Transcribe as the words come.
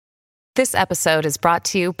This episode is brought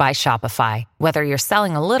to you by Shopify. Whether you're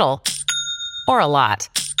selling a little or a lot,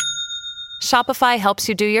 Shopify helps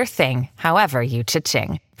you do your thing, however you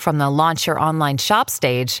cha-ching. From the launch your online shop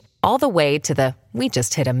stage, all the way to the we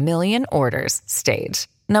just hit 1 million orders stage.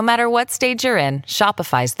 No matter what stage you're in,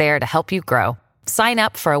 Shopify's there to help you grow. Sign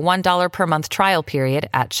up for a $1 per month trial period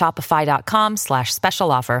at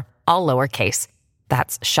shopify.com/special offer, all lowercase.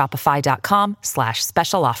 That's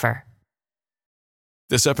shopify.com/special offer.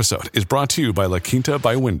 This episode is brought to you by La Quinta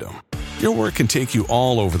by Wyndham. Your work can take you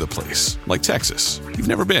all over the place, like Texas. You've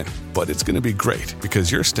never been, but it's going to be great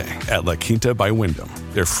because you're staying at La Quinta by Wyndham.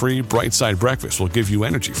 Their free Bright Side breakfast will give you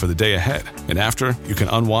energy for the day ahead. And after, you can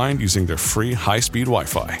unwind using their free high-speed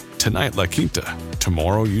Wi-Fi. Tonight, La Quinta.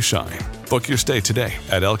 Tomorrow, you shine. Book your stay today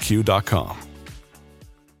at lq.com.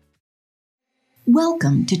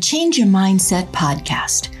 Welcome to Change Your Mindset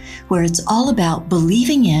podcast, where it's all about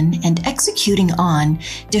believing in and executing on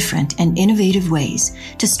different and innovative ways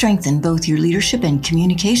to strengthen both your leadership and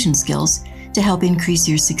communication skills to help increase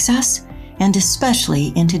your success, and especially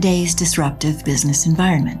in today's disruptive business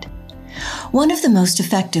environment. One of the most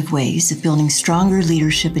effective ways of building stronger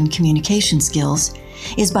leadership and communication skills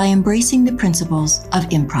is by embracing the principles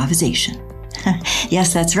of improvisation.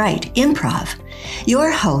 Yes, that's right, improv.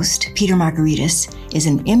 Your host, Peter Margaritis, is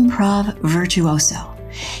an improv virtuoso.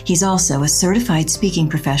 He's also a certified speaking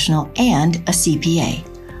professional and a CPA,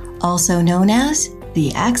 also known as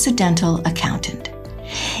the Accidental Accountant.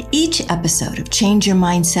 Each episode of Change Your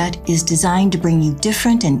Mindset is designed to bring you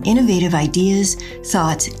different and innovative ideas,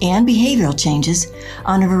 thoughts, and behavioral changes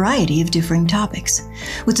on a variety of differing topics,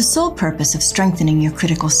 with the sole purpose of strengthening your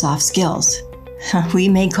critical soft skills. We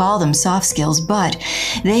may call them soft skills, but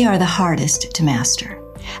they are the hardest to master.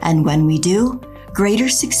 And when we do, greater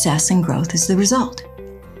success and growth is the result.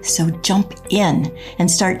 So jump in and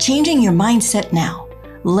start changing your mindset now.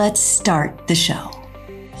 Let's start the show.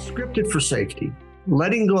 Scripted for safety,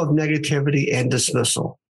 letting go of negativity and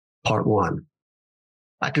dismissal, part 1.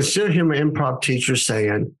 I can still hear my improv teacher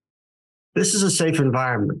saying, "This is a safe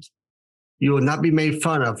environment. You will not be made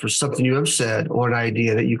fun of for something you have said or an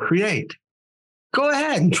idea that you create. Go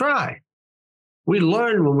ahead and try. We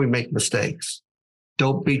learn when we make mistakes.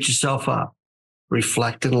 Don't beat yourself up.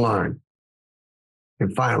 Reflect and learn."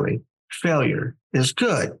 And finally, failure is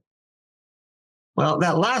good. Well,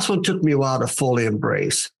 that last one took me a while to fully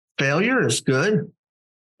embrace. Failure is good.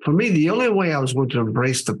 For me, the only way I was going to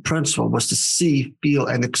embrace the principle was to see, feel,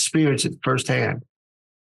 and experience it firsthand.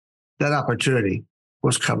 That opportunity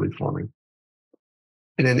was coming for me.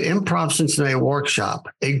 In an Improv Cincinnati workshop,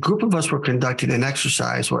 a group of us were conducting an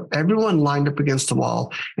exercise where everyone lined up against the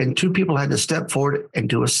wall and 2 people had to step forward and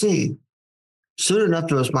do a scene. Soon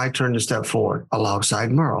enough, it was my turn to step forward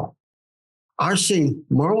alongside Merle. Our scene,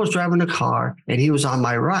 Merle was driving a car and he was on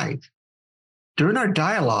my right. During our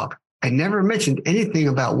dialogue, I never mentioned anything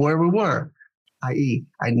about where we were, i.e.,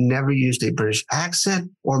 I never used a British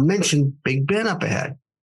accent or mentioned Big Ben up ahead.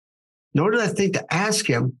 Nor did I think to ask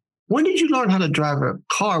him, "When did you learn how to drive a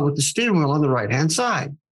car with the steering wheel on the right-hand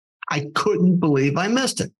side?" I couldn't believe I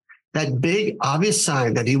missed it. That big, obvious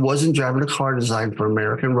sign that he wasn't driving a car designed for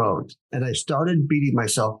American roads. And I started beating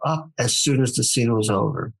myself up as soon as the scene was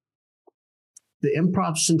over. The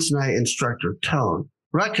Improv Cincinnati instructor, Tone,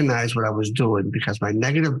 recognized what I was doing because my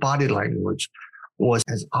negative body language was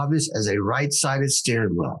as obvious as a right-sided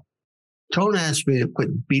steering wheel. Tone asked me to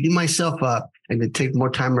quit beating myself up and to take more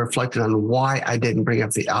time reflecting on why I didn't bring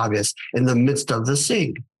up the obvious in the midst of the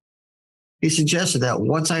scene. He suggested that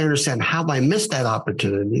once I understand how I missed that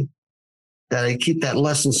opportunity, that I keep that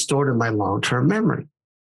lesson stored in my long-term memory.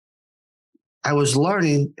 I was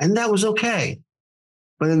learning, and that was okay.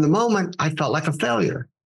 But in the moment, I felt like a failure.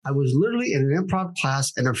 I was literally in an improv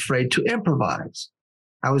class and afraid to improvise.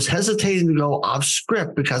 I was hesitating to go off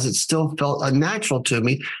script because it still felt unnatural to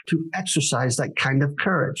me to exercise that kind of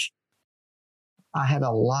courage. I had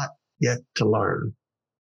a lot yet to learn.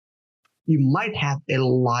 You might have a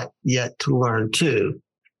lot yet to learn too.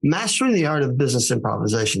 Mastering the art of business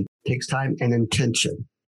improvisation takes time and intention.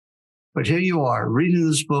 But here you are reading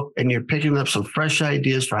this book and you're picking up some fresh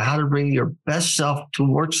ideas for how to bring your best self to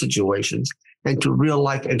work situations and to real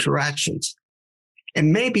life interactions.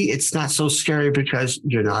 And maybe it's not so scary because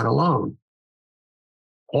you're not alone.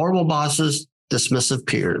 Horrible bosses, dismissive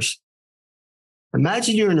peers.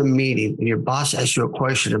 Imagine you're in a meeting and your boss asks you a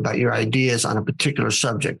question about your ideas on a particular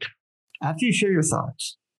subject. After you share your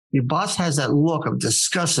thoughts, your boss has that look of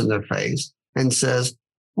disgust in their face and says,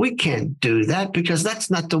 "We can't do that because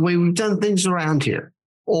that's not the way we've done things around here."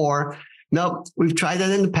 Or, "Nope, we've tried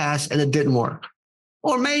that in the past and it didn't work."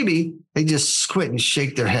 Or maybe they just squint and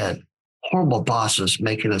shake their head. horrible bosses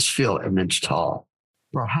making us feel an inch tall.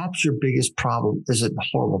 Perhaps your biggest problem isn't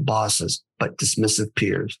horrible bosses, but dismissive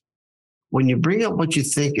peers. When you bring up what you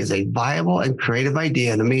think is a viable and creative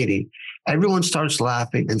idea in a meeting, everyone starts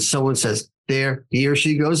laughing and someone says, there, he or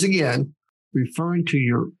she goes again, referring to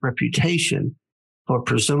your reputation for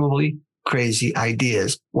presumably crazy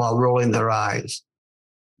ideas while rolling their eyes.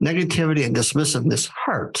 Negativity and dismissiveness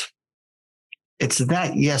hurt. It's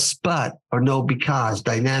that yes, but or no, because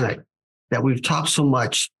dynamic that we've talked so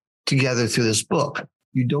much together through this book.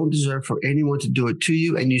 You don't deserve for anyone to do it to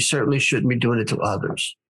you, and you certainly shouldn't be doing it to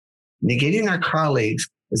others. Negating our colleagues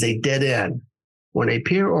is a dead end. When a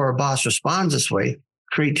peer or a boss responds this way,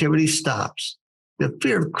 creativity stops. The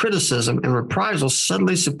fear of criticism and reprisal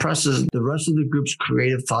suddenly suppresses the rest of the group's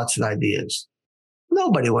creative thoughts and ideas.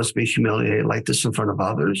 Nobody wants to be humiliated like this in front of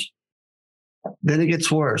others. Then it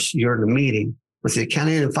gets worse. You're in a meeting with the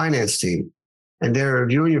accounting and finance team, and they're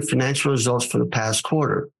reviewing your financial results for the past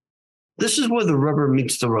quarter. This is where the rubber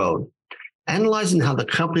meets the road, analyzing how the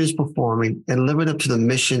company is performing and living up to the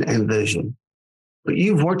mission and vision. But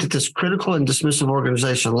you've worked at this critical and dismissive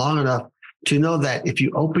organization long enough to know that if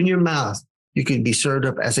you open your mouth, you can be served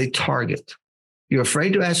up as a target. You're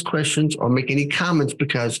afraid to ask questions or make any comments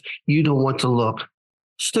because you don't want to look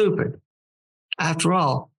stupid. After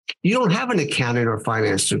all, you don't have an accounting or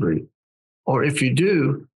finance degree. Or if you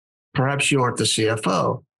do, perhaps you aren't the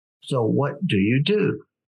CFO. So what do you do?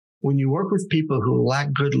 When you work with people who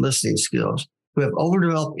lack good listening skills, who have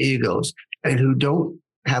overdeveloped egos, and who don't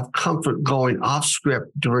have comfort going off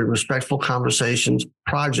script during respectful conversations,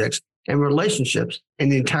 projects, and relationships,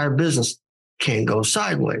 and the entire business can go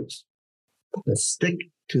sideways. The stick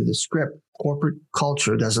to the script corporate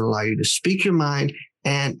culture doesn't allow you to speak your mind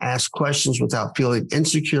and ask questions without feeling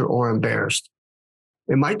insecure or embarrassed.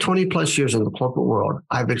 In my 20 plus years in the corporate world,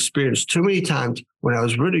 I've experienced too many times when I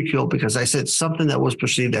was ridiculed because I said something that was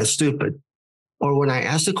perceived as stupid, or when I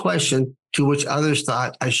asked a question to which others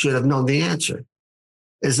thought I should have known the answer.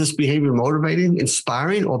 Is this behavior motivating,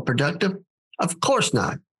 inspiring, or productive? Of course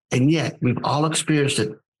not. And yet we've all experienced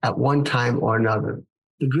it at one time or another.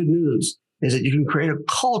 The good news is that you can create a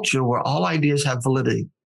culture where all ideas have validity,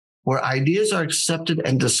 where ideas are accepted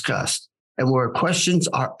and discussed, and where questions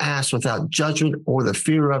are asked without judgment or the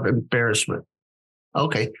fear of embarrassment.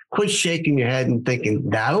 Okay, quit shaking your head and thinking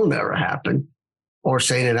that'll never happen, or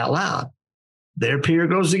saying it out loud. There peer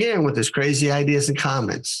goes again with his crazy ideas and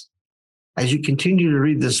comments. As you continue to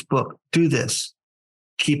read this book, do this.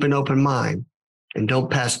 Keep an open mind and don't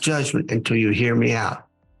pass judgment until you hear me out.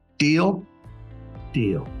 Deal?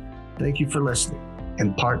 Deal. Thank you for listening.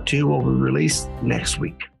 And part 2 will be released next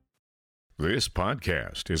week. This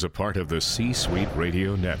podcast is a part of the C-Suite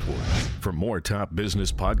Radio Network. For more top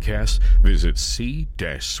business podcasts, visit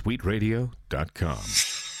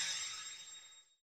c-suiteradio.com.